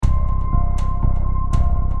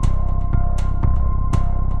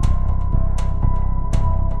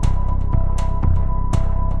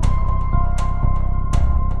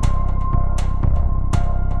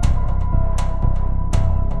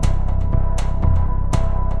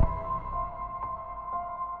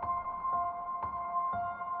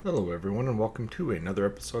Hello, everyone, and welcome to another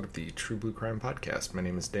episode of the True Blue Crime Podcast. My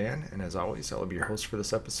name is Dan, and as always, I'll be your host for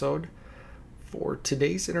this episode. For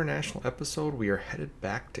today's international episode, we are headed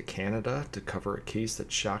back to Canada to cover a case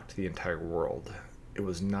that shocked the entire world. It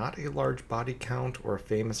was not a large body count or a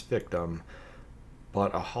famous victim,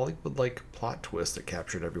 but a Hollywood-like plot twist that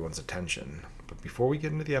captured everyone's attention. But before we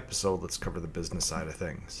get into the episode, let's cover the business side of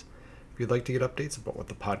things. If you'd like to get updates about what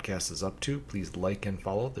the podcast is up to, please like and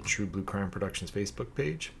follow the True Blue Crime Productions Facebook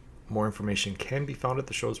page. More information can be found at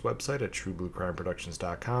the show's website at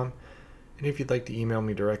truebluecrimeproductions.com. And if you'd like to email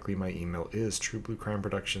me directly, my email is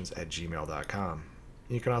truebluecrimeproductions@gmail.com.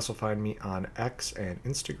 You can also find me on X and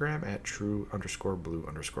Instagram at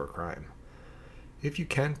true_blue_crime. If you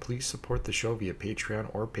can, please support the show via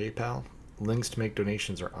Patreon or PayPal. Links to make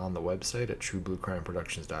donations are on the website at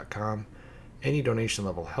truebluecrimeproductions.com. Any donation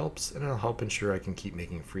level helps, and it'll help ensure I can keep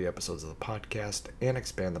making free episodes of the podcast and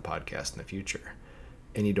expand the podcast in the future.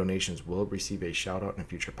 Any donations will receive a shout out in a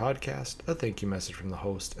future podcast, a thank you message from the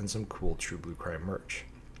host, and some cool True Blue Crime merch.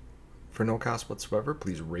 For no cost whatsoever,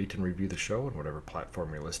 please rate and review the show on whatever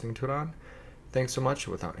platform you're listening to it on. Thanks so much.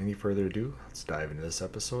 Without any further ado, let's dive into this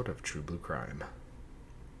episode of True Blue Crime.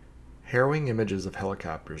 Harrowing images of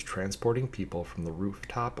helicopters transporting people from the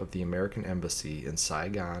rooftop of the American Embassy in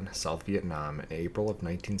Saigon, South Vietnam in April of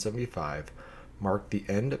 1975 marked the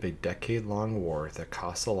end of a decade-long war that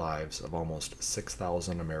cost the lives of almost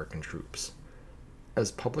 6,000 American troops.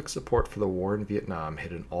 As public support for the war in Vietnam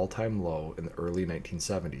hit an all-time low in the early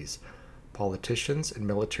 1970s, politicians and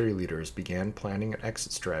military leaders began planning an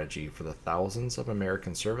exit strategy for the thousands of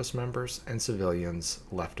American service members and civilians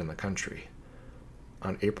left in the country.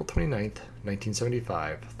 On April 29,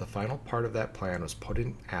 1975, the final part of that plan was put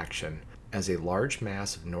in action as a large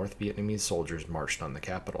mass of North Vietnamese soldiers marched on the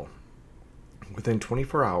capital. Within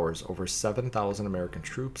 24 hours, over 7,000 American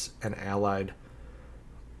troops and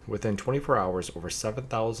Within 24 hours, over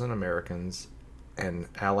 7,000 Americans and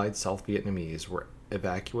allied South Vietnamese were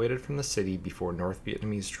evacuated from the city before North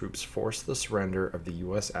Vietnamese troops forced the surrender of the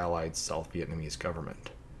U.S. allied South Vietnamese government.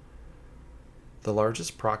 The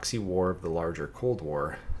largest proxy war of the larger Cold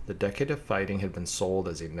War, the decade of fighting had been sold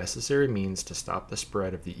as a necessary means to stop the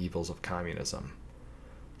spread of the evils of communism.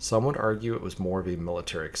 Some would argue it was more of a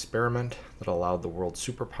military experiment that allowed the world's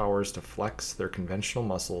superpowers to flex their conventional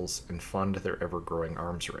muscles and fund their ever-growing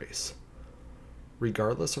arms race.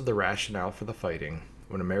 Regardless of the rationale for the fighting,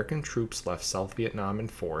 when American troops left South Vietnam in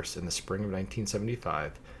force in the spring of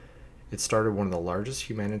 1975, it started one of the largest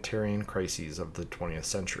humanitarian crises of the 20th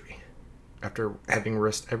century. After having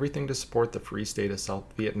risked everything to support the Free State of South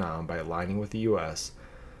Vietnam by aligning with the U.S.,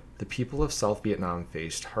 the people of South Vietnam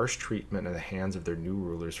faced harsh treatment at the hands of their new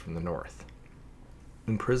rulers from the North.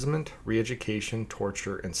 Imprisonment, re-education,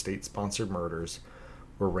 torture, and state-sponsored murders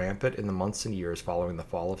were rampant in the months and years following the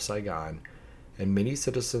fall of Saigon, and many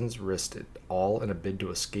citizens risked it all in a bid to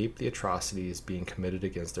escape the atrocities being committed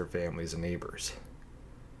against their families and neighbors.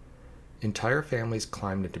 Entire families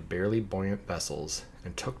climbed into barely buoyant vessels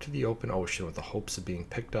and took to the open ocean with the hopes of being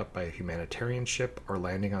picked up by a humanitarian ship or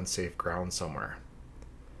landing on safe ground somewhere.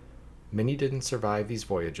 Many didn't survive these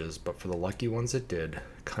voyages, but for the lucky ones that did,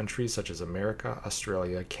 countries such as America,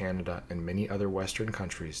 Australia, Canada, and many other Western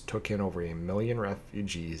countries took in over 1 million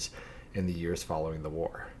refugees in the years following the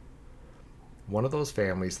war. One of those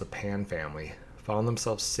families, the Pan family, found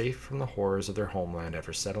themselves safe from the horrors of their homeland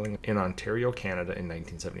after settling in Ontario, Canada in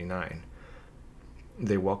 1979.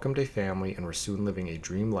 They welcomed a family and were soon living a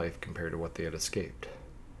dream life compared to what they had escaped.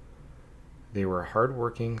 They were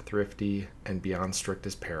hard-working, thrifty, and beyond strict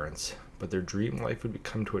as parents, but their dream life would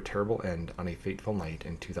come to a terrible end on a fateful night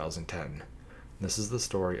in 2010. This is the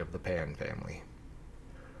story of the Pan family.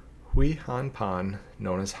 Huy Han Pan,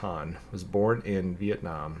 known as Han, was born in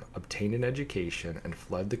Vietnam, obtained an education, and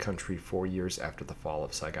fled the country 4 years after the fall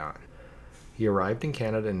of Saigon. He arrived in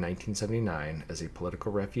Canada in 1979 as a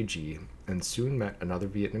political refugee and soon met another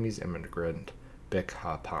Vietnamese immigrant, Bic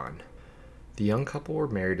Ha Pan. The young couple were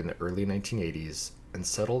married in the early 1980s and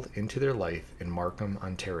settled into their life in Markham,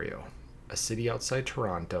 Ontario, a city outside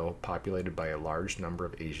Toronto populated by a large number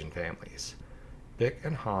of Asian families. Bic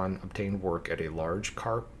and Han obtained work at a large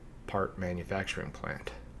car part manufacturing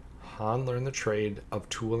plant. Han learned the trade of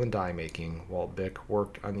tool and die making, while Bic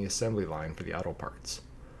worked on the assembly line for the auto parts.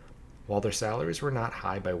 While their salaries were not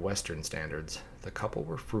high by Western standards, the couple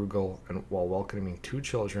were frugal, and while welcoming 2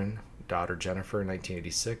 children, daughter Jennifer in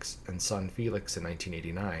 1986 and son Felix in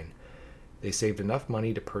 1989, they saved enough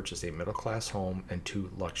money to purchase a middle-class home and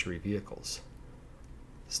 2 luxury vehicles.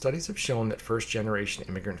 Studies have shown that first-generation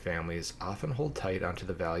immigrant families often hold tight onto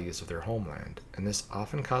the values of their homeland, and this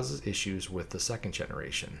often causes issues with the second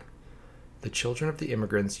generation. The children of the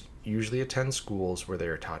immigrants usually attend schools where they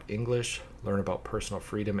are taught English, learn about personal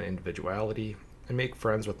freedom and individuality, and make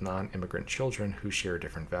friends with non-immigrant children who share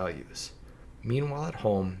different values. Meanwhile, at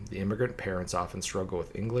home, the immigrant parents often struggle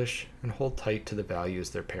with English and hold tight to the values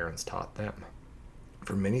their parents taught them.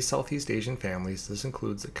 For many Southeast Asian families, this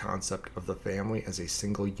includes the concept of the family as a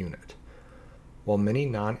single unit. While many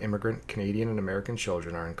non-immigrant Canadian and American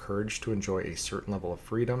children are encouraged to enjoy a certain level of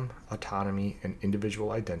freedom, autonomy, and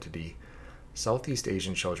individual identity, Southeast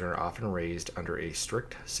Asian children are often raised under a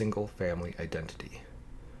strict single-family identity.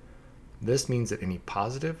 This means that any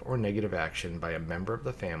positive or negative action by a member of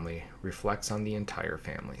the family reflects on the entire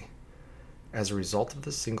family. As a result of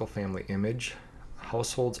this single-family image,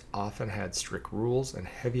 households often had strict rules and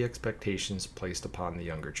heavy expectations placed upon the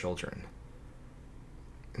younger children.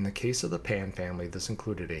 In the case of the Pan family, this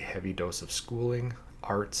included a heavy dose of schooling,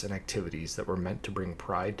 arts, and activities that were meant to bring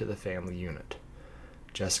pride to the family unit.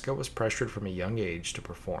 Jessica was pressured from a young age to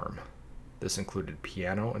perform. This included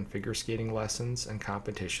piano and figure skating lessons and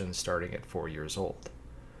competitions starting at 4 years old.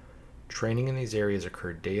 Training in these areas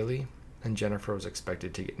occurred daily, and Jennifer was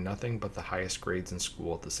expected to get nothing but the highest grades in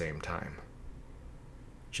school at the same time.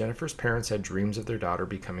 Jennifer's parents had dreams of their daughter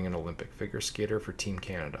becoming an Olympic figure skater for Team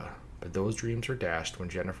Canada, but those dreams were dashed when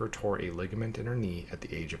Jennifer tore a ligament in her knee at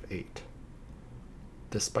the age of 8.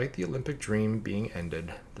 Despite the Olympic dream being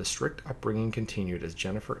ended, the strict upbringing continued as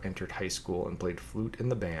Jennifer entered high school and played flute in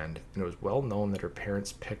the band, and it was well known that her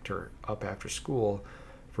parents picked her up after school,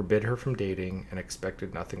 forbid her from dating, and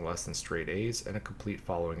expected nothing less than straight A's and a complete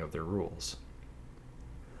following of their rules.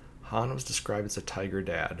 Han was described as a tiger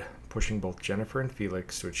dad, pushing both Jennifer and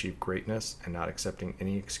Felix to achieve greatness and not accepting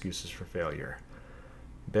any excuses for failure.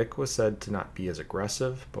 Bick was said to not be as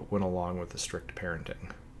aggressive, but went along with the strict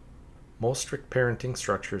parenting. Most strict parenting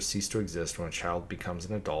structures cease to exist when a child becomes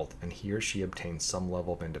an adult and he or she obtains some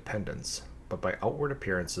level of independence, but by outward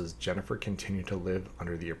appearances, Jennifer continued to live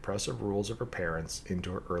under the oppressive rules of her parents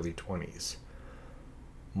into her early 20s.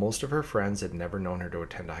 Most of her friends had never known her to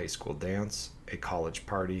attend a high school dance, a college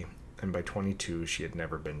party, and by 22 she had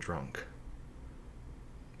never been drunk.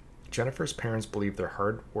 Jennifer's parents believed their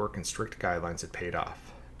hard work and strict guidelines had paid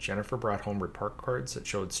off. Jennifer brought home report cards that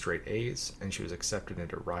showed straight A's, and she was accepted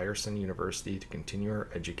into Ryerson University to continue her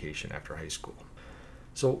education after high school.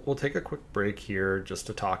 So we'll take a quick break here just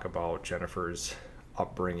to talk about Jennifer's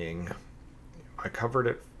upbringing. I covered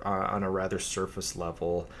it on a rather surface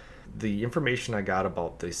level. The information I got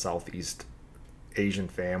about the Southeast Asian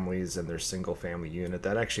families and their single family unit,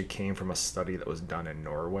 that actually came from a study that was done in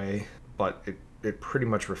Norway, but it pretty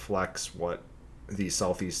much reflects what the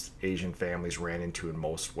Southeast Asian families ran into in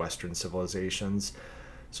most Western civilizations.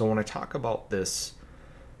 So when I talk about this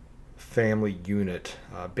family unit,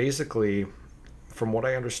 basically, from what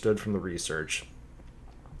I understood from the research,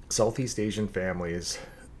 Southeast Asian families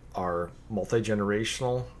are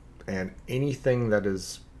multi-generational, and anything that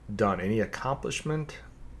is done, any accomplishment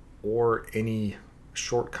or any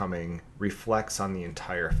shortcoming reflects on the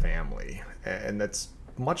entire family. And that's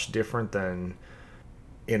much different than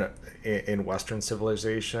in Western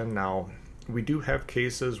civilization. Now, we do have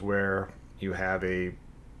cases where you have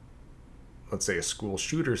let's say a school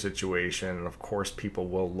shooter situation, and of course people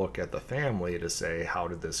will look at the family to say, how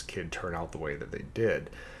did this kid turn out the way that they did?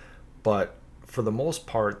 But for the most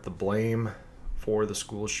part, the blame for the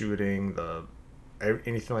school shooting,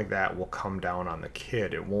 anything like that, will come down on the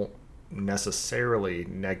kid. It won't necessarily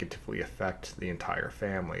negatively affect the entire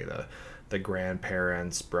family, the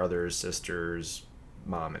grandparents, brothers, sisters,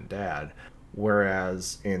 mom and dad.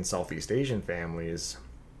 Whereas in Southeast Asian families,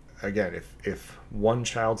 again, if one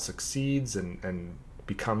child succeeds and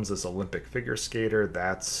becomes this Olympic figure skater,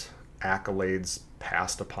 that's accolades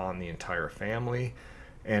passed upon the entire family.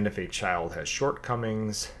 And if a child has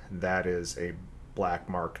shortcomings, that is a black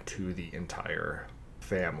mark to the entire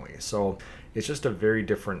family. So it's just a very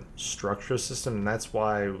different structure system, and that's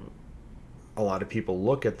why a lot of people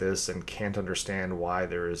look at this and can't understand why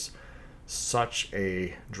there's such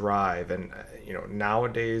a drive. And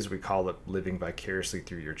nowadays we call it living vicariously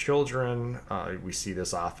through your children. We see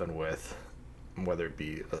this often with whether it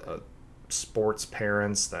be sports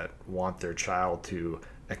parents that want their child to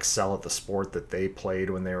excel at the sport that they played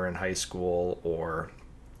when they were in high school, or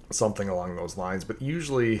something along those lines. But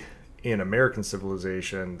usually in American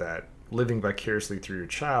civilization, that living vicariously through your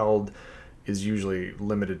child is usually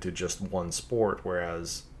limited to just one sport,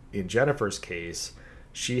 whereas in Jennifer's case,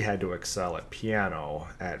 she had to excel at piano,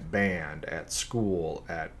 at band, at school,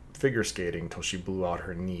 at figure skating till she blew out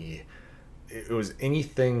her knee. It was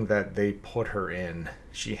anything that they put her in,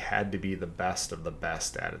 she had to be the best of the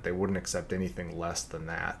best at it. They wouldn't accept anything less than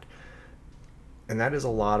that. And that is a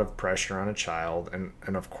lot of pressure on a child.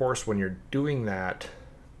 And of course, when you're doing that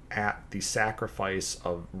at the sacrifice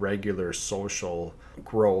of regular social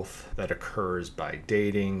growth that occurs by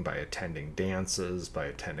dating, by attending dances, by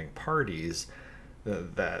attending parties,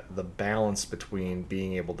 that the balance between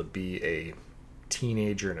being able to be a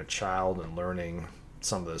teenager and a child and learning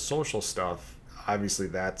some of the social stuff, obviously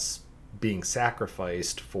that's being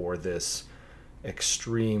sacrificed for this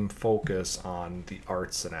extreme focus on the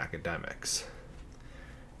arts and academics.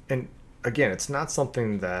 And again, it's not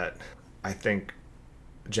something that I think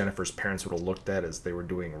Jennifer's parents would have looked at as they were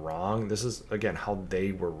doing wrong. This is, again, how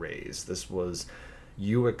they were raised. This was,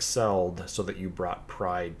 you excelled so that you brought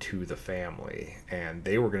pride to the family. And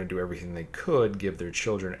they were going to do everything they could, give their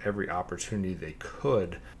children every opportunity they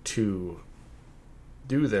could to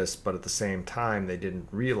do this. But at the same time, they didn't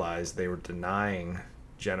realize they were denying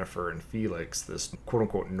Jennifer and Felix this quote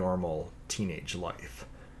unquote normal teenage life.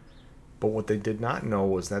 But what they did not know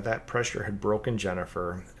was that that pressure had broken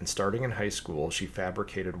Jennifer, and starting in high school, she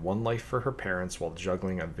fabricated one life for her parents while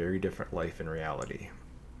juggling a very different life in reality.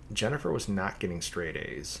 Jennifer was not getting straight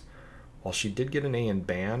A's. While she did get an A in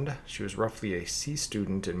band, she was roughly a C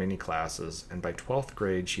student in many classes, and by 12th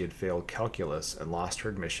grade she had failed calculus and lost her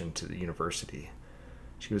admission to the university.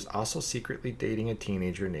 She was also secretly dating a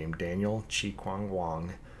teenager named Daniel Chi-Kwang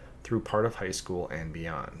Wong through part of high school and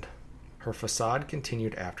beyond. Her facade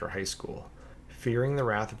continued after high school. Fearing the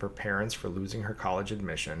wrath of her parents for losing her college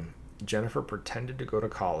admission, Jennifer pretended to go to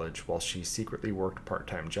college while she secretly worked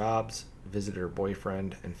part-time jobs, visited her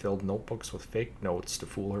boyfriend, and filled notebooks with fake notes to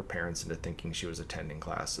fool her parents into thinking she was attending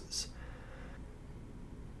classes.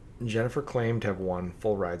 Jennifer claimed to have won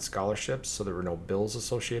full-ride scholarships, so there were no bills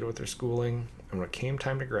associated with her schooling, and when it came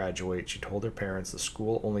time to graduate, she told her parents the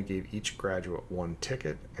school only gave each graduate one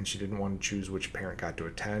ticket, and she didn't want to choose which parent got to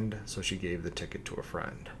attend, so she gave the ticket to a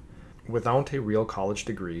friend. Without a real college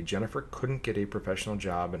degree, Jennifer couldn't get a professional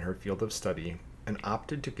job in her field of study and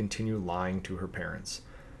opted to continue lying to her parents,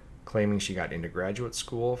 claiming she got into graduate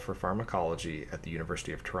school for pharmacology at the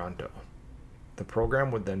University of Toronto. The program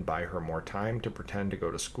would then buy her more time to pretend to go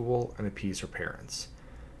to school and appease her parents.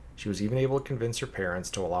 She was even able to convince her parents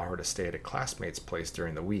to allow her to stay at a classmate's place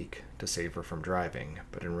during the week to save her from driving,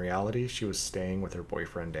 but in reality, she was staying with her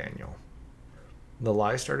boyfriend Daniel. The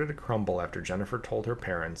lie started to crumble after Jennifer told her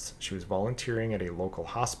parents she was volunteering at a local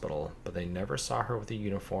hospital, but they never saw her with a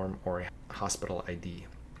uniform or a hospital ID.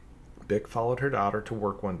 Bick followed her daughter to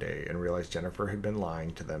work one day and realized Jennifer had been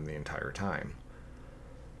lying to them the entire time.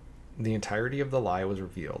 The entirety of the lie was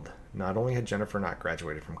revealed. Not only had Jennifer not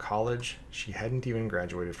graduated from college, she hadn't even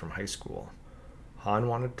graduated from high school. Han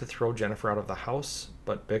wanted to throw Jennifer out of the house,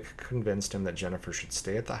 but Bick convinced him that Jennifer should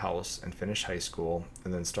stay at the house and finish high school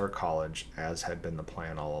and then start college, as had been the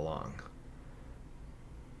plan all along.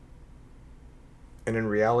 And in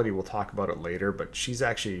reality, we'll talk about it later, but she's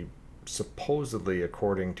actually supposedly,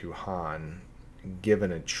 according to Han,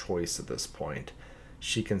 given a choice at this point.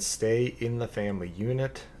 She can stay in the family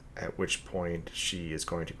unit, at which point she is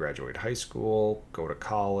going to graduate high school, go to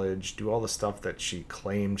college, do all the stuff that she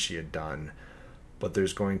claimed she had done, but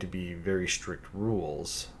there's going to be very strict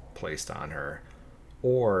rules placed on her.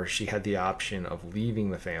 Or she had the option of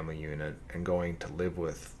leaving the family unit and going to live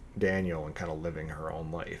with Daniel and kind of living her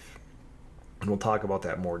own life. And we'll talk about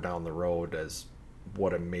that more down the road as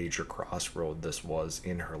what a major crossroad this was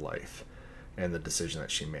in her life and the decision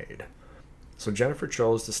that she made. So Jennifer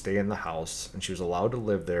chose to stay in the house, and she was allowed to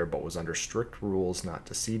live there, but was under strict rules not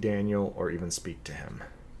to see Daniel or even speak to him.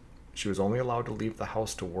 She was only allowed to leave the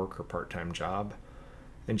house to work her part-time job,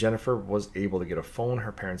 and Jennifer was able to get a phone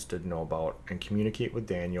her parents didn't know about and communicate with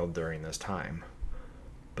Daniel during this time.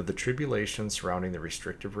 But the tribulations surrounding the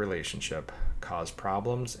restrictive relationship caused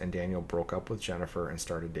problems, and Daniel broke up with Jennifer and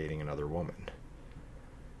started dating another woman.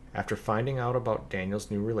 After finding out about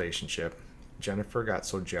Daniel's new relationship, Jennifer got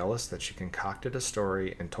so jealous that she concocted a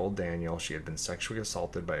story and told Daniel she had been sexually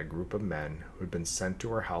assaulted by a group of men who had been sent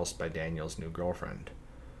to her house by Daniel's new girlfriend.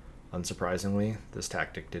 Unsurprisingly, this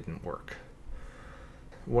tactic didn't work.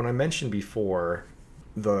 When I mentioned before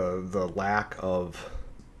the lack of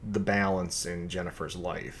the balance in Jennifer's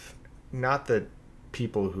life, not that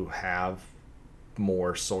people who have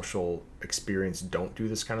more social experience don't do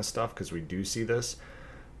this kind of stuff, because we do see this,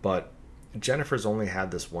 but Jennifer's only had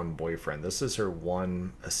this one boyfriend. This is her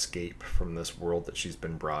one escape from this world that she's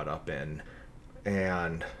been brought up in.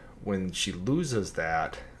 And when she loses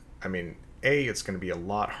that, I mean, A, it's going to be a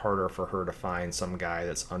lot harder for her to find some guy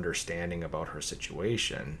that's understanding about her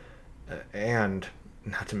situation. And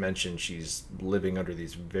not to mention, she's living under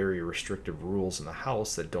these very restrictive rules in the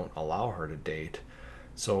house that don't allow her to date.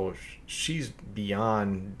 So she's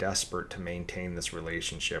beyond desperate to maintain this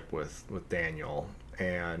relationship with Daniel.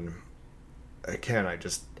 And again,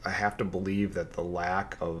 I have to believe that the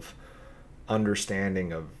lack of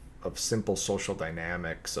understanding of simple social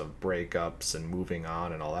dynamics of breakups and moving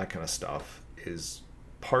on and all that kind of stuff is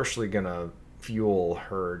partially going to fuel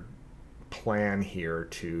her plan here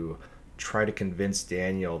to try to convince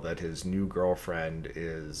Daniel that his new girlfriend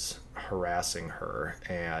is harassing her,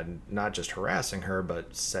 and not just harassing her,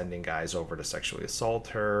 but sending guys over to sexually assault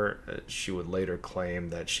her. She would later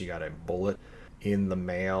claim that she got a bullet in the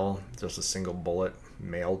mail, just a single bullet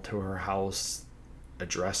mailed to her house,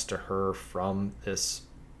 addressed to her from this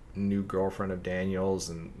new girlfriend of Daniel's,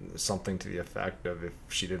 and something to the effect of, if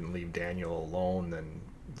she didn't leave Daniel alone, then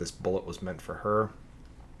this bullet was meant for her.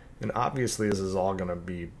 And obviously this is all going to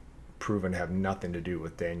be proven to have nothing to do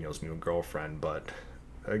with Daniel's new girlfriend, but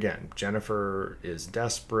again, Jennifer is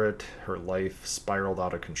desperate. Her life spiraled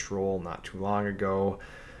out of control not too long ago.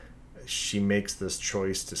 She makes this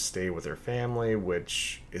choice to stay with her family,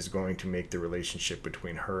 which is going to make the relationship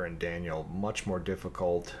between her and Daniel much more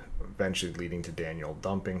difficult, eventually leading to Daniel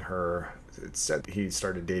dumping her. It's said he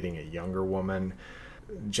started dating a younger woman.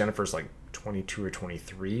 Jennifer's like 22 or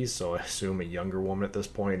 23, so I assume a younger woman at this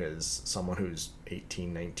point is someone who's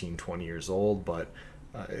 18, 19, 20 years old, but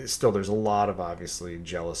still there's a lot of obviously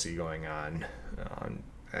jealousy going on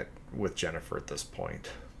with Jennifer at this point.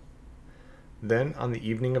 Then, on the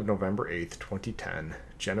evening of November 8th, 2010,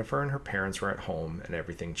 Jennifer and her parents were at home and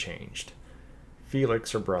everything changed.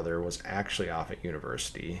 Felix, her brother, was actually off at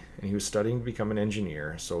university, and he was studying to become an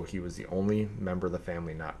engineer, so he was the only member of the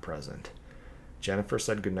family not present. Jennifer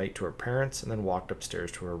said goodnight to her parents and then walked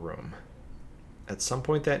upstairs to her room. At some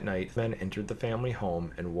point that night, men entered the family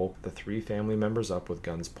home and woke the 3 family members up with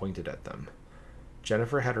guns pointed at them.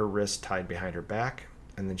 Jennifer had her wrists tied behind her back,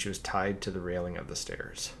 and then she was tied to the railing of the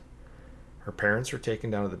stairs. Her parents were taken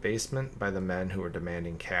down to the basement by the men who were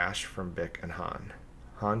demanding cash from Bick and Han.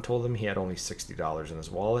 Han told them he had only $60 in his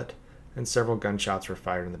wallet, and several gunshots were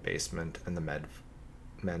fired in the basement, and the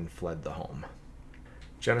men fled the home.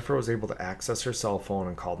 Jennifer was able to access her cell phone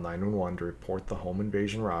and called 911 to report the home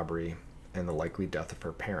invasion robbery and the likely death of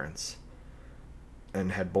her parents.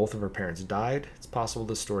 And had both of her parents died, it's possible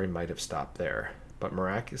the story might have stopped there. But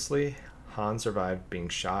miraculously, Han survived being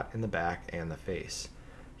shot in the back and the face.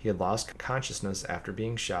 He had lost consciousness after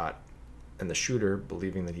being shot, and the shooter,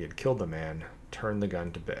 believing that he had killed the man, turned the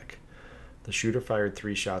gun to Bick. The shooter fired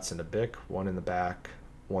 3 shots into Bick, one in the back,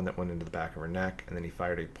 one that went into the back of her neck, and then he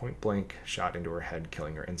fired a point-blank shot into her head,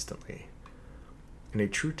 killing her instantly. In a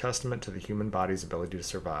true testament to the human body's ability to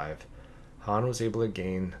survive, Han was able to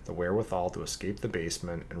gain the wherewithal to escape the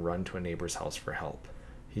basement and run to a neighbor's house for help.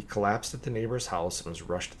 He collapsed at the neighbor's house and was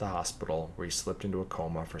rushed to the hospital, where he slipped into a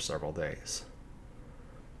coma for several days.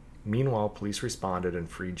 Meanwhile, police responded and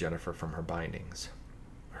freed Jennifer from her bindings.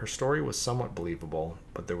 Her story was somewhat believable,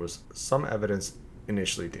 but there was some evidence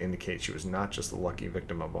initially to indicate she was not just the lucky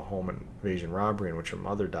victim of a home invasion robbery in which her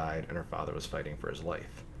mother died and her father was fighting for his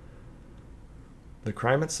life. The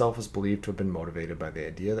crime itself was believed to have been motivated by the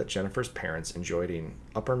idea that Jennifer's parents enjoyed an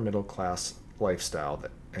upper-middle-class lifestyle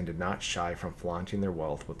and did not shy from flaunting their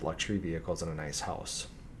wealth with luxury vehicles and a nice house.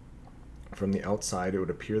 From the outside, it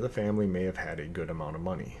would appear the family may have had a good amount of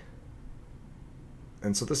money.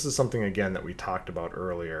 And so this is something, again, that we talked about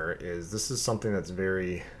earlier, is this is something that's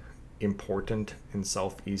very important in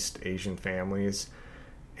Southeast Asian families,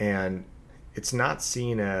 and it's not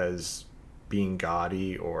seen as being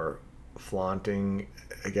gaudy or flaunting,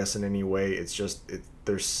 I guess, in any way. It's just,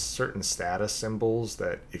 there's certain status symbols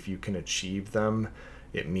that if you can achieve them,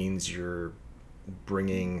 it means you're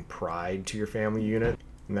bringing pride to your family unit.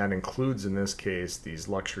 And that includes, in this case, these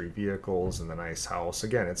luxury vehicles and the nice house.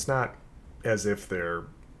 Again, it's not as if they're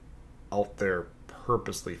out there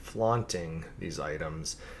purposely flaunting these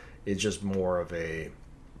items. It's just more of a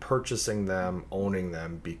purchasing them, owning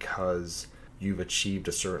them because you've achieved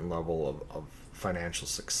a certain level of financial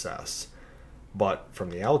success. But from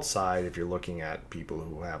the outside, if you're looking at people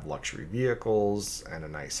who have luxury vehicles and a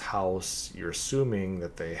nice house, you're assuming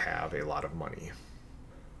that they have a lot of money.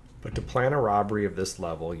 But to plan a robbery of this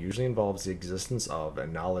level usually involves the existence of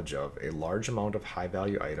and knowledge of a large amount of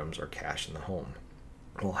high-value items or cash in the home.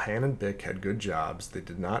 While Han and Bick had good jobs, they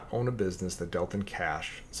did not own a business that dealt in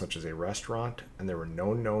cash, such as a restaurant, and there were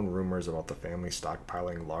no known rumors about the family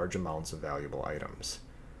stockpiling large amounts of valuable items.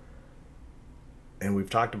 And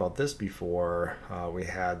we've talked about this before. We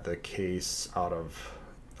had the case out of,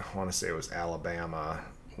 I want to say it was Alabama,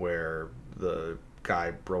 where the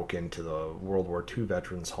guy broke into the World War II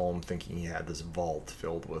veteran's home thinking he had this vault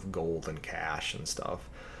filled with gold and cash and stuff.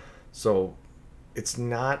 So It's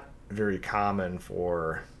not very common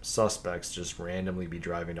for suspects just randomly be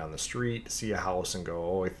driving down the street, see a house, and go,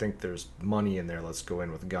 "Oh, I think there's money in there. Let's go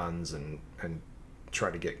in with guns and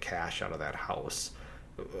try to get cash out of that house."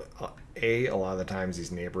 A lot of the times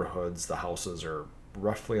these neighborhoods, the houses are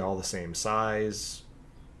roughly all the same size,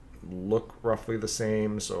 look roughly the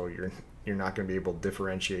same, so you're not going to be able to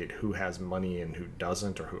differentiate who has money and who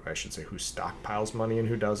doesn't, or who, I should say, who stockpiles money and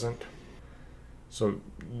who doesn't. So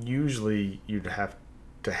usually you'd have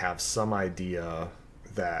to have some idea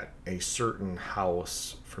that a certain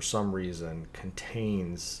house, for some reason,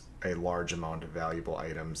 contains a large amount of valuable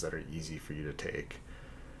items that are easy for you to take.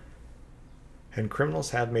 And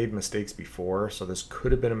criminals have made mistakes before, so this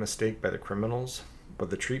could have been a mistake by the criminals, but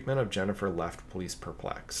the treatment of Jennifer left police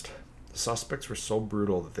perplexed. The suspects were so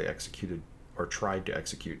brutal that they executed or tried to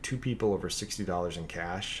execute two people over $60 in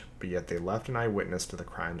cash, but yet they left an eyewitness to the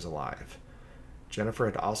crimes alive. Jennifer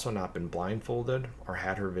had also not been blindfolded or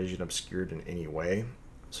had her vision obscured in any way,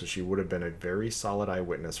 so she would have been a very solid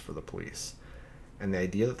eyewitness for the police. And the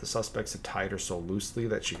idea that the suspects had tied her so loosely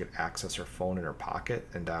that she could access her phone in her pocket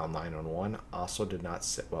and dial 911 also did not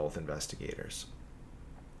sit well with investigators.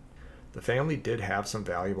 The family did have some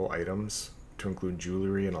valuable items, to include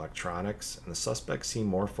jewelry and electronics, and the suspects seemed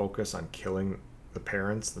more focused on killing the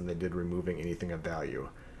parents than they did removing anything of value,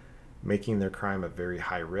 making their crime a very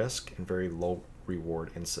high risk and very low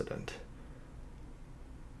reward incident.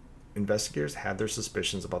 Investigators had their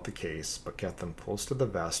suspicions about the case, but kept them close to the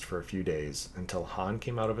vest for a few days until Han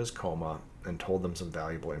came out of his coma and told them some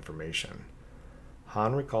valuable information.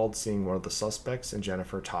 Han recalled seeing one of the suspects and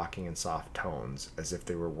Jennifer talking in soft tones, as if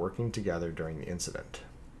they were working together during the incident.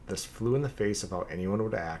 This flew in the face of how anyone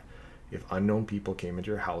would act if unknown people came into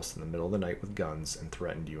your house in the middle of the night with guns and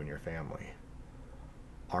threatened you and your family.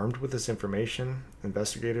 Armed with this information,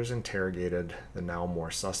 investigators interrogated the now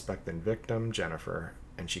more suspect than victim, Jennifer,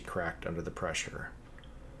 and she cracked under the pressure.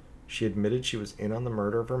 She admitted she was in on the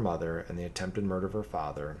murder of her mother and the attempted murder of her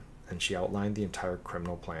father, and she outlined the entire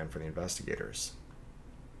criminal plan for the investigators.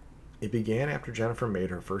 It began after Jennifer made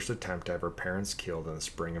her first attempt to have her parents killed in the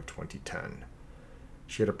spring of 2010.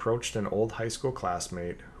 She had approached an old high school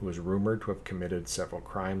classmate who was rumored to have committed several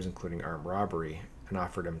crimes, including armed robbery, and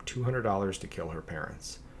offered him $200 to kill her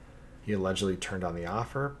parents. He allegedly turned down the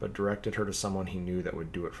offer, but directed her to someone he knew that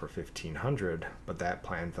would do it for $1,500, but that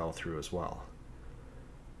plan fell through as well.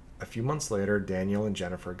 A few months later, Daniel and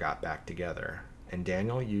Jennifer got back together, and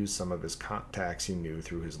Daniel used some of his contacts he knew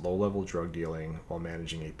through his low-level drug dealing while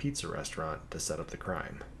managing a pizza restaurant to set up the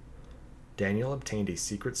crime. Daniel obtained a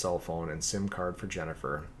secret cell phone and SIM card for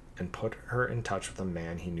Jennifer and put her in touch with a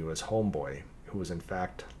man he knew as Homeboy, who was in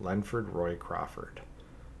fact Lenford Roy Crawford.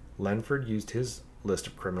 Lenford used his list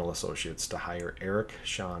of criminal associates to hire Eric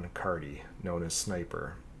Sean Carty, known as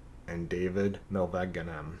Sniper, and David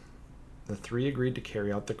Melveganem. The three agreed to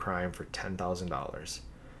carry out the crime for $10,000.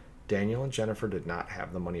 Daniel and Jennifer did not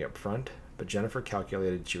have the money up front, but Jennifer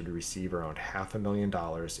calculated she would receive around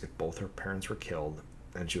 $500,000 if both her parents were killed,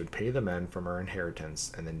 and she would pay the men from her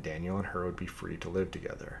inheritance, and then Daniel and her would be free to live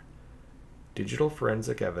together. Digital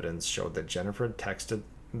forensic evidence showed that Jennifer had texted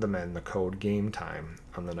the men the code game time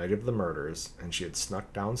on the night of the murders, and she had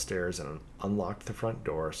snuck downstairs and unlocked the front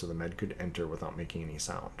door so the men could enter without making any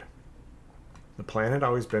sound. The plan had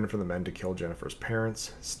always been for the men to kill Jennifer's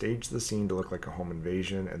parents, stage the scene to look like a home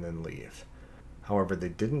invasion, and then leave. However, they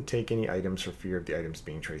didn't take any items for fear of the items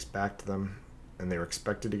being traced back to them, and they were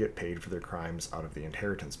expected to get paid for their crimes out of the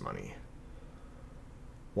inheritance money.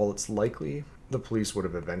 While it's likely the police would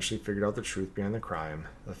have eventually figured out the truth behind the crime,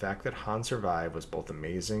 the fact that Han survived was both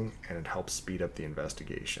amazing and it helped speed up the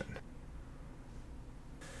investigation.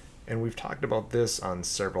 And we've talked about this on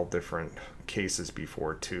several different cases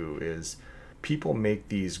before too, is people make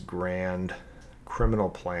these grand criminal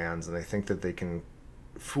plans and they think that they can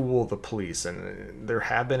fool the police, and there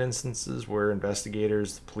have been instances where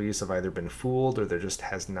investigators, the police, have either been fooled or there just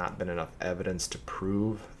has not been enough evidence to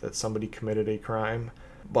prove that somebody committed a crime.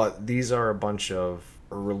 But these are a bunch of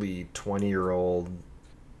early 20-year-old,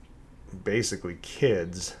 basically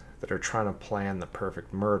kids, that are trying to plan the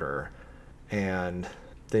perfect murder, and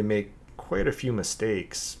they make quite a few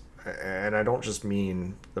mistakes. And I don't just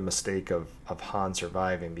mean the mistake of Han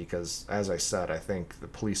surviving, because, as I said, I think the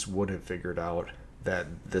police would have figured out that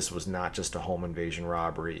this was not just a home invasion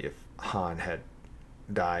robbery if Han had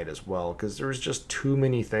died as well, because there was just too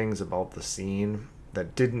many things about the scene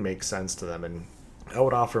that didn't make sense to them. And I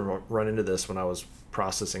would often run into this when I was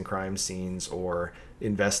processing crime scenes or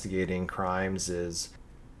investigating crimes, is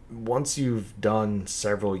once you've done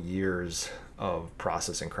several years of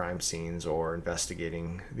processing crime scenes or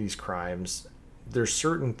investigating these crimes, there's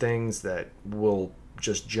certain things that will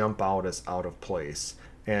just jump out as out of place.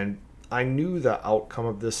 And I knew the outcome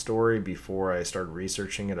of this story before I started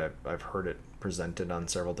researching it. I've heard it presented on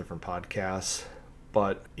several different podcasts.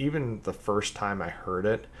 But even the first time I heard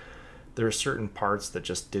it, there are certain parts that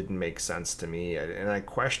just didn't make sense to me. And I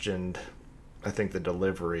questioned, I think, the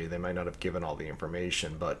delivery. They might not have given all the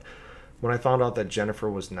information. But when I found out that Jennifer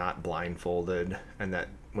was not blindfolded, and that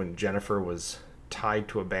when Jennifer was tied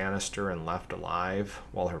to a banister and left alive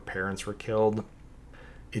while her parents were killed,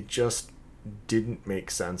 it just didn't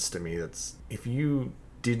make sense to me. That's, if you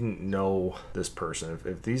didn't know this person,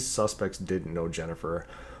 if these suspects didn't know Jennifer,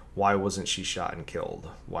 why wasn't she shot and killed?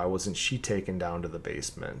 Why wasn't she taken down to the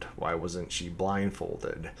basement? Why wasn't she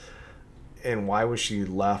blindfolded? And why was she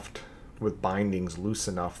left with bindings loose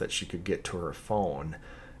enough that she could get to her phone?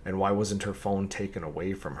 And why wasn't her phone taken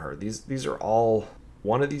away from her? These are all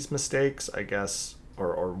one of these mistakes, I guess,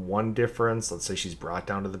 or one difference. Let's say she's brought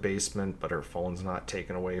down to the basement, but her phone's not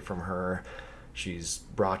taken away from her. She's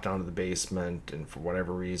brought down to the basement, and for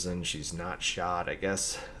whatever reason, she's not shot. I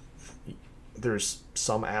guess there's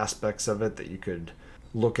some aspects of it that you could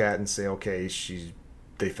look at and say, okay,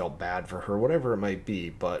 they felt bad for her, whatever it might be.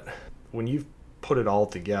 But when you put it all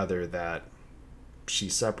together, that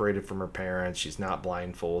she's separated from her parents, she's not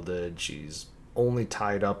blindfolded, she's only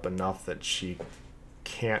tied up enough that she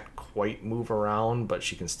can't quite move around, but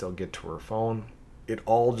she can still get to her phone, it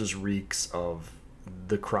all just reeks of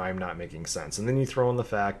the crime not making sense. And then you throw in the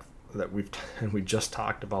fact that we just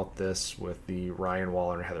talked about this with the Ryan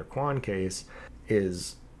Waller and Heather Kwan case,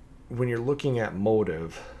 is when you're looking at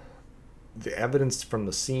motive, the evidence from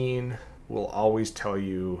the scene will always tell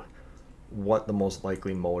you what the most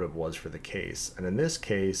likely motive was for the case. And in this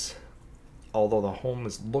case, although the home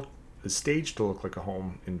is staged to look like a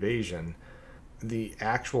home invasion, the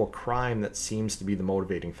actual crime that seems to be the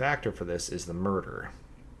motivating factor for this is the murder.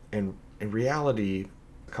 And in reality,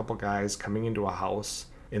 a couple guys coming into a house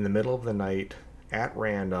in the middle of the night at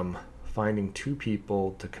random, finding two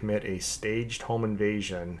people to commit a staged home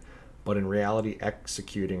invasion, but in reality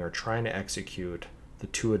executing or trying to execute the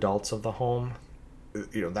two adults of the home.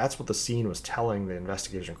 That's what the scene was telling the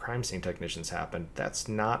investigation crime scene technicians happened. That's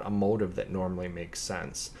not a motive that normally makes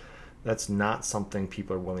sense. That's not something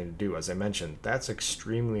people are willing to do. As I mentioned, that's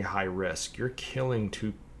extremely high risk. You're killing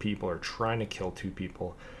two people or trying to kill two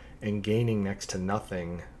people and gaining next to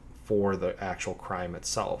nothing for the actual crime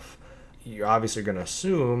itself. You're obviously going to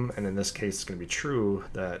assume, and in this case it's going to be true,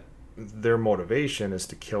 that their motivation is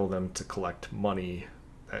to kill them to collect money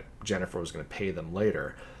that Jennifer was going to pay them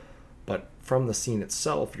later. But from the scene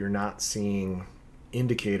itself, you're not seeing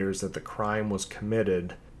indicators that the crime was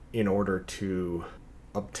committed in order to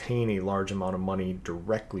obtain a large amount of money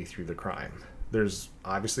directly through the crime. There's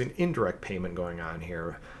obviously an indirect payment going on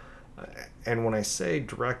here. And when I say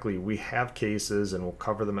directly, we have cases, and we'll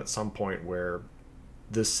cover them at some point, where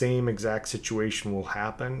the same exact situation will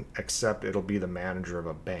happen, except it'll be the manager of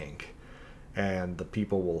a bank. And the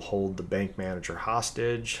people will hold the bank manager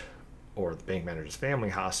hostage, or the bank manager's family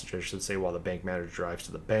hostage, I should say, while the bank manager drives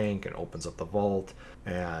to the bank and opens up the vault.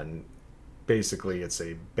 And basically it's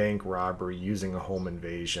a bank robbery using a home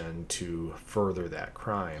invasion to further that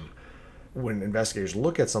crime. When investigators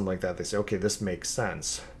look at something like that, they say, okay, this makes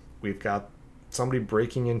sense. We've got somebody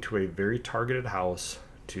breaking into a very targeted house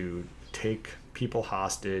to take people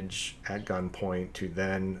hostage at gunpoint to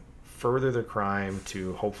then further the crime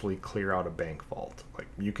to hopefully clear out a bank vault. Like,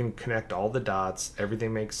 you can connect all the dots,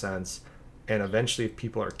 everything makes sense, and eventually if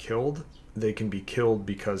people are killed, they can be killed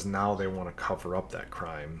because now they want to cover up that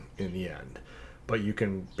crime in the end. But you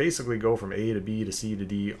can basically go from A to B to C to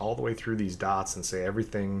D all the way through these dots and say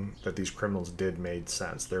everything that these criminals did made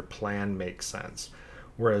sense. Their plan makes sense.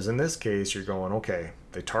 Whereas in this case, you're going, okay,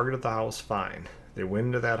 they targeted the house, fine. They went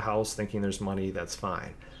into that house thinking there's money, that's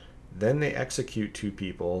fine. Then they execute two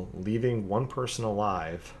people, leaving one person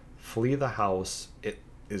alive, flee the house. It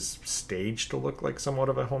is staged to look like somewhat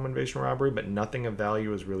of a home invasion robbery, but nothing of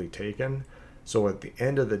value is really taken. So at the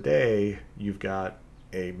end of the day, you've got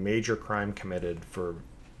a major crime committed for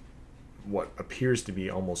what appears to be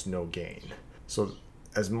almost no gain. So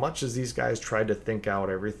as much as these guys tried to think out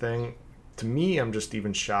everything, to me, I'm just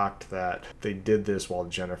even shocked that they did this while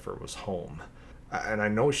Jennifer was home. And I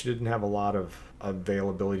know she didn't have a lot of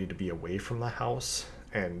availability to be away from the house,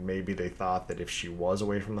 and maybe they thought that if she was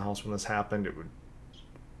away from the house when this happened, it would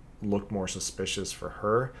look more suspicious for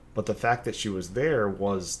her. But the fact that she was there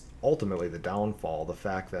was ultimately the downfall. The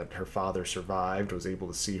fact that her father survived, was able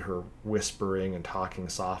to see her whispering and talking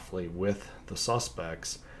softly with the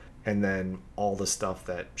suspects, and then all the stuff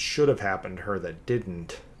that should have happened to her that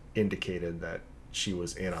didn't indicated that she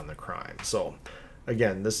was in on the crime. So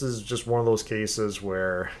again, this is just one of those cases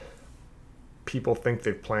where people think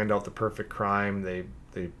they've planned out the perfect crime. They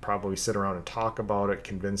probably sit around and talk about it,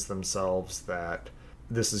 convince themselves that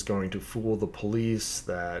this is going to fool the police,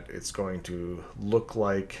 that it's going to look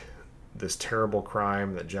like this terrible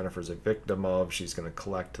crime that Jennifer's a victim of. She's going to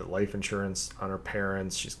collect the life insurance on her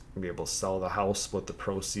parents. She's going to be able to sell the house, split the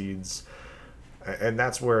proceeds. And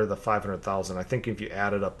that's where the $500,000, I think if you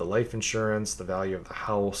added up the life insurance, the value of the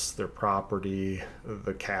house, their property,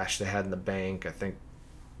 the cash they had in the bank, I think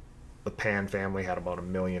the Pan family had about $1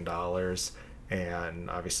 million. And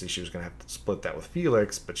obviously she was going to have to split that with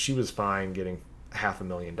Felix, but she was fine getting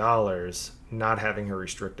 $500,000, not having her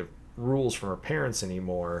restrictive rules from her parents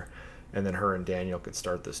anymore, and then her and Daniel could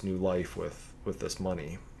start this new life with this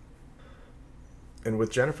money. And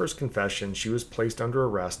with Jennifer's confession, she was placed under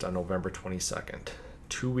arrest on November 22nd,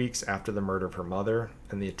 2 weeks after the murder of her mother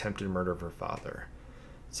and the attempted murder of her father.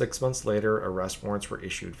 6 months later, arrest warrants were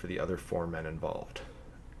issued for the other 4 men involved.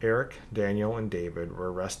 Eric, Daniel, and David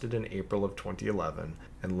were arrested in April of 2011,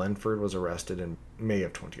 and Lenford was arrested in May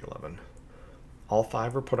of 2011. All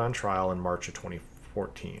 5 were put on trial in March of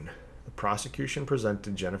 2014. The prosecution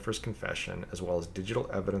presented Jennifer's confession as well as digital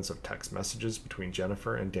evidence of text messages between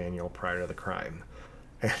Jennifer and Daniel prior to the crime.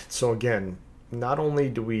 And so again, not only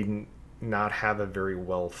do we not have a very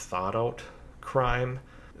well thought out crime,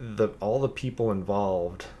 all the people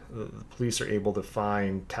involved, the police are able to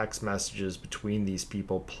find text messages between these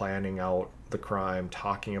people planning out the crime,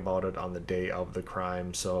 talking about it on the day of the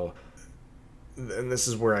crime. So, and this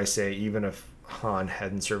is where I say, even if Han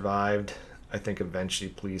hadn't survived, I think eventually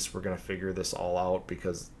police were going to figure this all out,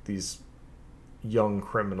 because these young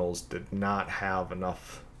criminals did not have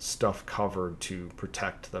enough stuff covered to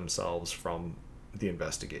protect themselves from the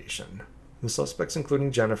investigation. The suspects,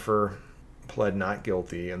 including Jennifer, pled not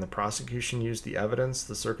guilty, and the prosecution used the evidence,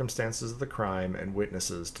 the circumstances of the crime, and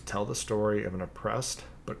witnesses to tell the story of an oppressed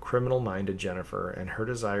but criminal-minded Jennifer and her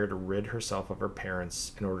desire to rid herself of her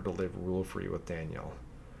parents in order to live rule-free with Daniel.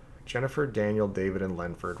 Jennifer, Daniel, David, and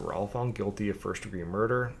Lenford were all found guilty of first-degree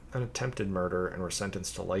murder and attempted murder and were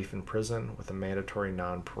sentenced to life in prison with a mandatory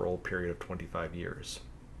non-parole period of 25 years.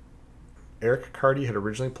 Eric Carty had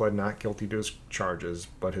originally pled not guilty to his charges,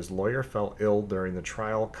 but his lawyer fell ill during the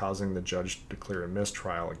trial, causing the judge to declare a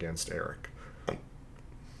mistrial against Eric.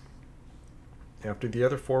 After the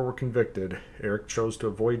other 4 were convicted, Eric chose to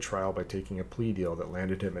avoid trial by taking a plea deal that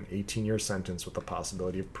landed him an 18-year sentence with the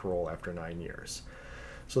possibility of parole after 9 years.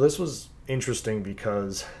 So this was interesting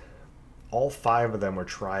because all 5 of them were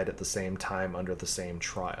tried at the same time under the same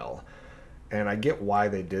trial. And I get why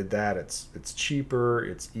they did that. It's cheaper,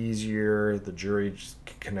 it's easier, the jury just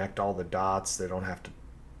can connect all the dots. They don't have to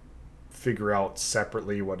figure out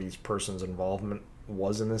separately what each person's involvement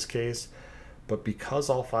was in this case. But because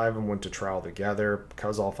all 5 of them went to trial together,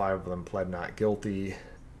 because all 5 of them pled not guilty,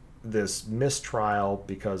 this mistrial,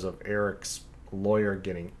 because of Eric's lawyer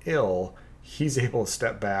getting ill, he's able to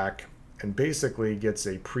step back and basically gets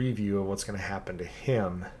a preview of what's going to happen to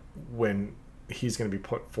him when he's going to be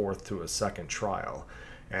put forth to a second trial.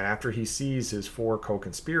 And after he sees his 4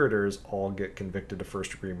 co-conspirators all get convicted of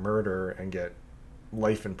first-degree murder and get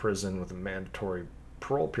life in prison with a mandatory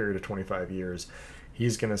parole period of 25 years,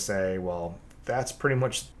 he's going to say, well, that's pretty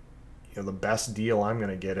much the best deal I'm going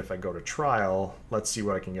to get if I go to trial. Let's see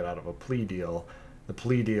what I can get out of a plea deal. The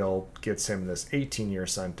plea deal gets him this 18-year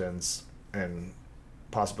sentence and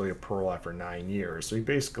possibly a parole after 9 years. So he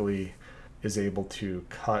basically is able to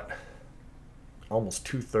cut almost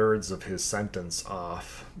 2/3 of his sentence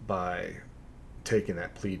off by taking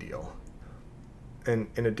that plea deal. And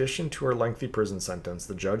in addition to her lengthy prison sentence,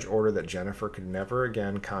 the judge ordered that Jennifer could never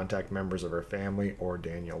again contact members of her family or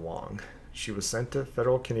Daniel Wong. She was sent to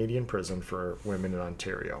federal Canadian prison for women in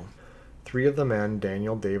Ontario. 3 of the men,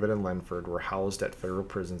 Daniel, David, and Lenford, were housed at federal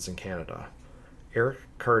prisons in Canada. Eric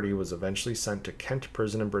Carty was eventually sent to Kent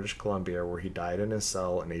Prison in British Columbia, where he died in his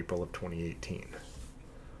cell in April of 2018.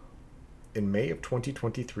 In May of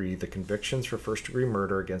 2023, the convictions for first-degree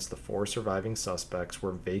murder against the 4 surviving suspects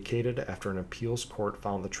were vacated after an appeals court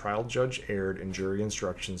found the trial judge erred in jury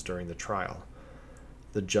instructions during the trial.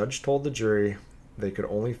 The judge told the jury they could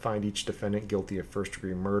only find each defendant guilty of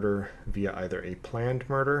first-degree murder via either a planned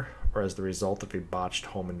murder or as the result of a botched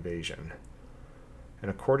home invasion. And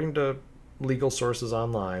according to legal sources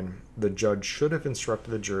online, the judge should have instructed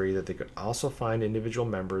the jury that they could also find individual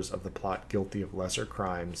members of the plot guilty of lesser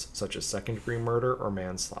crimes, such as second-degree murder or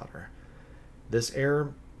manslaughter. This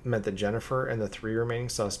error meant that Jennifer and the 3 remaining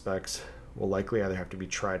suspects will likely either have to be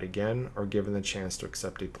tried again or given the chance to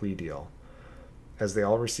accept a plea deal. As they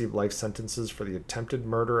all received life sentences for the attempted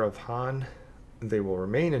murder of Han, they will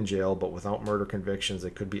remain in jail, but without murder convictions, they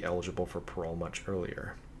could be eligible for parole much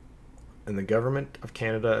earlier. And the government of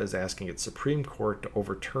Canada is asking its Supreme Court to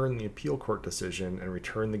overturn the appeal court decision and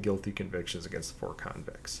return the guilty convictions against the 4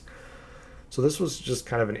 convicts. So this was just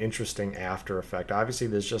kind of an interesting after effect. Obviously,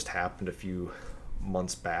 this just happened a few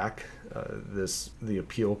months back, the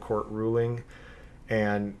appeal court ruling.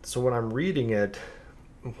 And so when I'm reading it,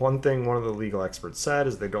 one thing one of the legal experts said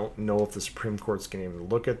is they don't know if the Supreme Court's going to even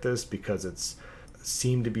look at this because it's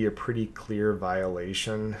seemed to be a pretty clear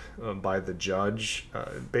violation by the judge.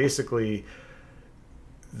 Basically,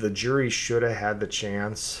 the jury should have had the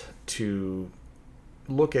chance to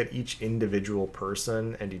look at each individual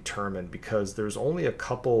person and determine, because there's only a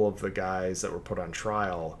couple of the guys that were put on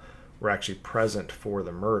trial were actually present for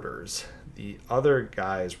the murders. The other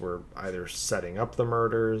guys were either setting up the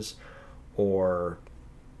murders or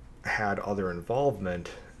had other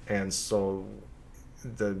involvement, and so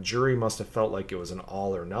the jury must have felt like it was an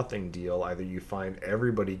all or nothing deal. Either you find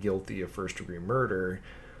everybody guilty of first degree murder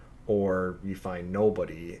or you find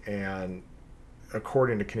nobody. And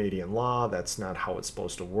according to Canadian law, that's not how it's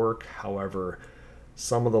supposed to work. However,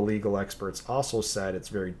 some of the legal experts also said it's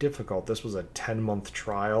very difficult. This was a 10-month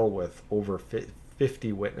trial with over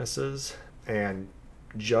 50 witnesses, and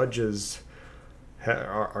judges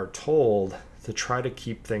are told to try to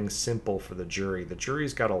keep things simple for the jury. The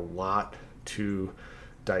jury's got a lot to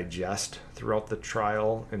digest throughout the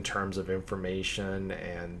trial in terms of information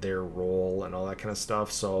and their role and all that kind of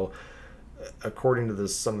stuff. So according to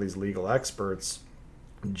some of these legal experts,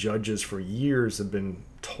 judges for years have been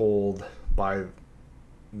told by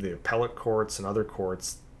the appellate courts and other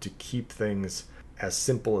courts to keep things as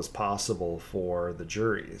simple as possible for the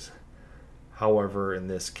juries. However, in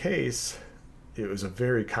this case, it was a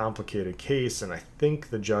very complicated case, and I think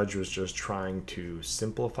the judge was just trying to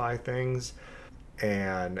simplify things,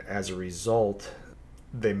 and as a result,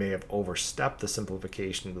 they may have overstepped the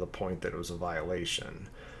simplification to the point that it was a violation.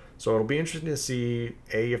 So it'll be interesting to see,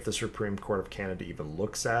 A, if the Supreme Court of Canada even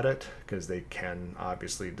looks at it, because they can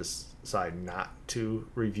obviously decide not to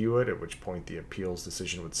review it, at which point the appeals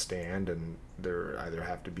decision would stand, and there either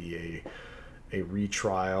have to be a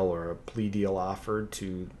retrial or a plea deal offered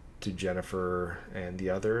to Jennifer and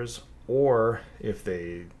the others. Or if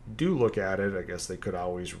they do look at it, I guess they could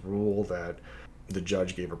always rule that the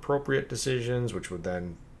judge gave appropriate decisions, which would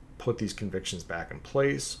then put these convictions back in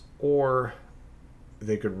place, or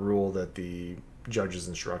they could rule that the judge's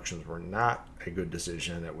instructions were not a good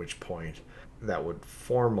decision, at which point that would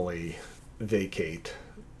formally vacate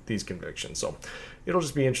these convictions. So it'll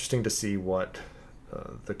just be interesting to see what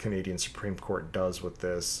the Canadian Supreme Court does with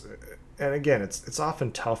this. And again, it's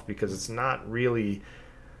often tough because it's not really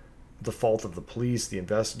the fault of the police, the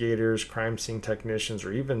investigators, crime scene technicians,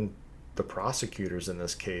 or even the prosecutors in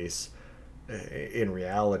this case. In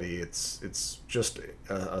reality, it's just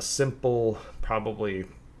a simple, probably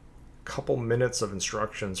couple minutes of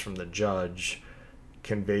instructions from the judge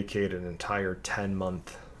can vacate an entire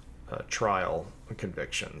 10-month trial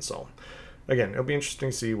conviction. So again, it'll be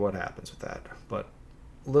interesting to see what happens with that. But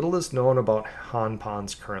little is known about Han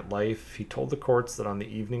Pan's current life. He told the courts that on the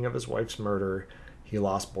evening of his wife's murder, he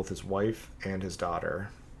lost both his wife and his daughter.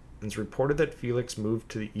 It's reported that Felix moved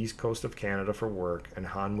to the east coast of Canada for work, and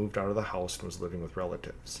Han moved out of the house and was living with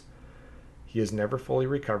relatives. He has never fully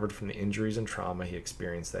recovered from the injuries and trauma he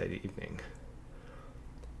experienced that evening.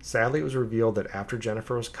 Sadly, it was revealed that after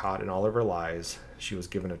Jennifer was caught in all of her lies, she was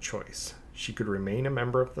given a choice. She could remain a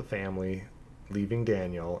member of the family, leaving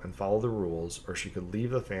Daniel, and follow the rules, or she could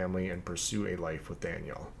leave the family and pursue a life with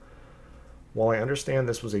Daniel. While I understand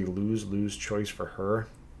this was a lose-lose choice for her,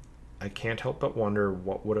 I can't help but wonder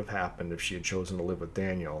what would have happened if she had chosen to live with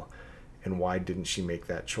Daniel, and why didn't she make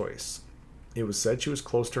that choice? It was said she was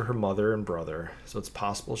close to her mother and brother, so it's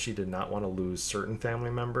possible she did not want to lose certain family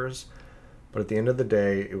members, but at the end of the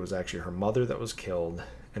day, it was actually her mother that was killed,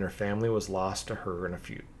 and her family was lost to her in a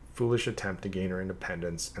foolish attempt to gain her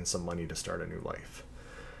independence and some money to start a new life.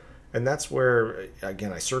 And that's where,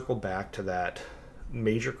 again, I circled back to that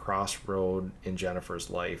major crossroad in Jennifer's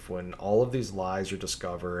life when all of these lies are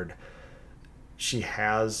discovered. She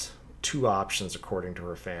has two options according to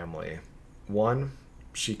her family. One,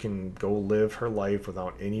 she can go live her life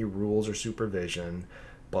without any rules or supervision,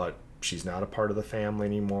 but she's not a part of the family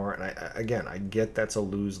anymore. And I get that's a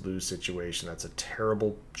lose-lose situation. That's a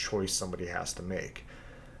terrible choice somebody has to make.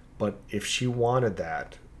 But if she wanted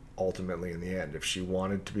that, ultimately in the end, if she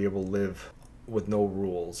wanted to be able to live with no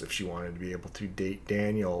rules, if she wanted to be able to date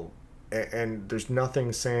Daniel, and there's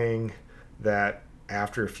nothing saying that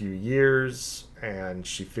after a few years and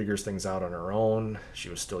she figures things out on her own, she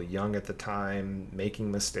was still young at the time,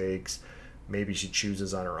 making mistakes, Maybe she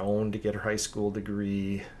chooses on her own to get her high school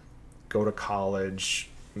degree, go to college.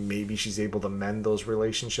 Maybe she's able to mend those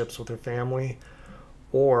relationships with her family.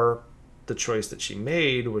 Or the choice that she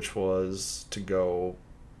made, which was to go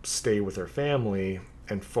stay with her family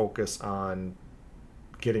and focus on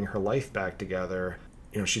getting her life back together.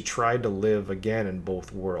 She tried to live again in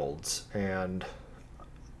both worlds. And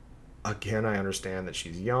again, I understand that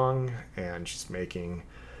she's young and she's making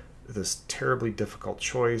this terribly difficult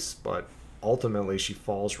choice, but ultimately she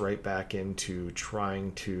falls right back into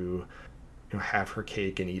trying to have her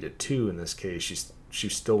cake and eat it too. In this case, she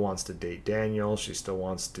still wants to date Daniel. She still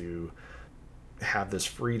wants to have this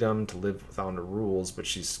freedom to live without the rules, but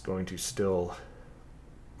she's going to still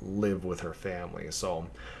live with her family. So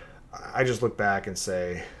I just look back and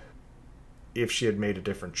say, if she had made a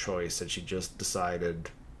different choice, that she just decided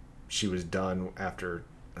she was done after,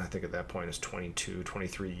 I think at that point it's 22,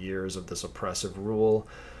 23 years of this oppressive rule.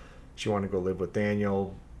 She wanted to go live with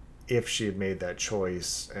Daniel. If she had made that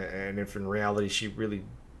choice, and if in reality she really,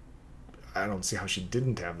 I don't see how she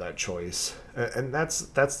didn't have that choice. And that's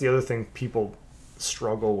the other thing people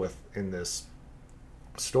struggle with in this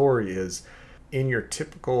story is, in your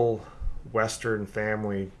typical Western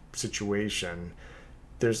family situation,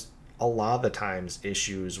 there's a lot of the times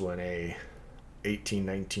issues when a 18,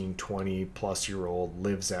 19, 20 plus year old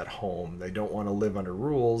lives at home. They don't want to live under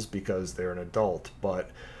rules because they're an adult,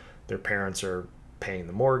 but their parents are paying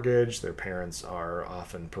the mortgage. Their parents are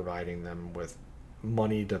often providing them with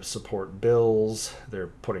money to support bills. They're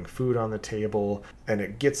putting food on the table. And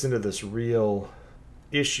it gets into this real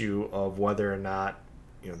issue of whether or not,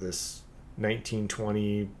 this 19,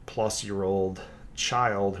 20 plus year old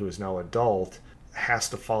child who is now adult has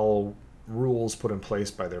to follow rules put in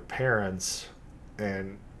place by their parents.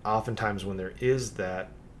 And oftentimes when there is that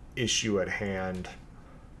issue at hand,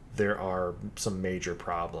 there are some major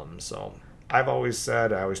problems. So I always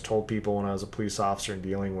told people when I was a police officer and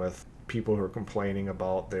dealing with people who are complaining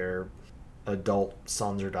about their adult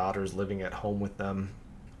sons or daughters living at home with them,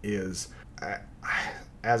 is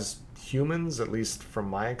as humans, at least from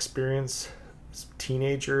my experience,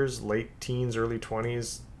 teenagers, late teens, early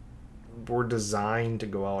 20s, were designed to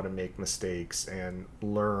go out and make mistakes and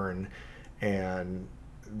learn. And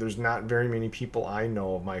there's not very many people I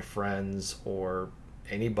know of my friends or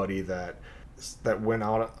anybody that went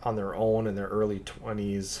out on their own in their early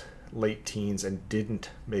 20s, late teens, and didn't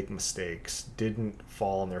make mistakes, didn't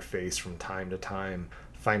fall on their face from time to time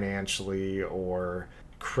financially or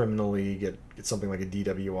criminally, get something like a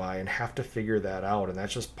DWI and have to figure that out. And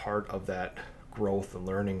that's just part of that growth and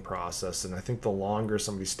learning process. And I think the longer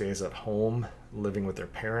somebody stays at home living with their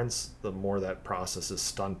parents, the more that process is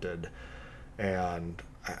stunted. And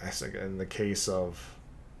I think in the case of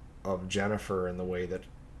Jennifer and the way that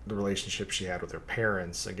the relationship she had with her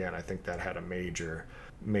parents, again, I think that had a major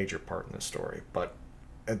part in the story. But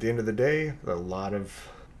at the end of the day, a lot of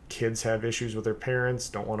kids have issues with their parents,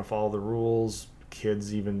 don't want to follow the rules.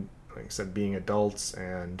 Kids even, like I said, being adults,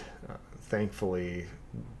 and thankfully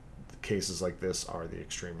cases like this are the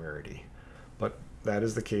extreme rarity. But that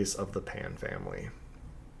is the case of the Pan family.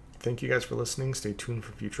 Thank you guys for listening. Stay tuned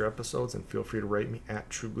for future episodes, and feel free to write me at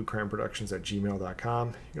truebluecrimeproductions@gmail.com.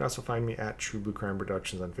 You can also find me at True Blue Crime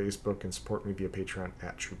Productions on Facebook and support me via Patreon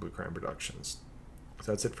at True Blue Crime Productions.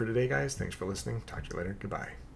 So that's it for today, guys. Thanks for listening. Talk to you later. Goodbye.